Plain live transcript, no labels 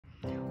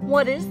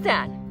What is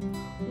that?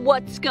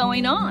 What's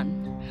going on?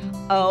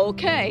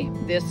 Okay,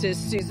 this is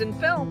Susan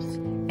Phelps,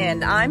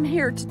 and I'm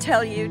here to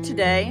tell you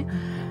today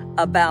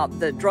about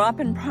the drop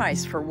in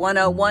price for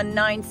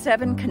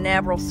 10197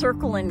 Canaveral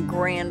Circle in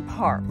Grand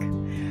Park.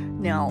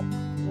 Now,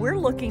 we're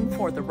looking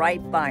for the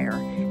right buyer,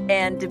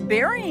 and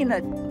burying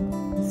a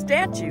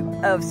statue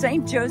of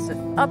St. Joseph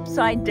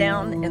upside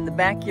down in the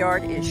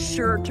backyard is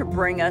sure to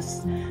bring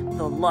us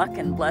the luck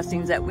and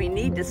blessings that we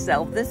need to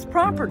sell this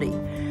property.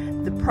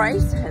 The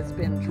price has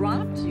been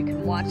dropped. You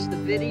can watch the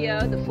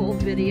video, the full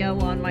video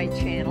on my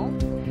channel.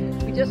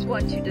 We just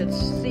want you to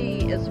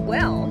see as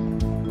well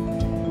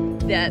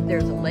that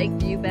there's a lake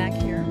view back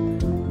here.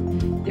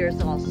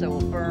 There's also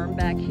a berm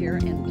back here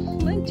and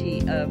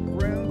plenty of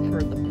room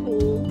for the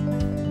pool.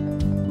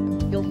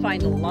 You'll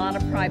find a lot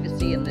of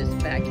privacy in this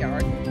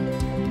backyard,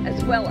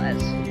 as well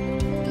as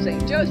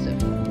St. Joseph.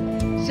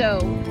 So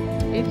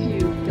if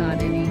you've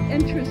got any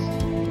interest,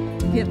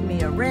 give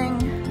me a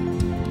ring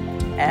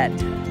at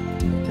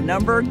the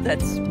number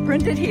that's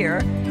printed here,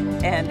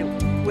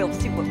 and we'll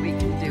see what we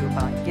can do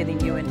about getting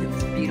you into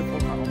this beautiful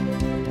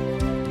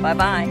home.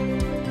 Bye-bye.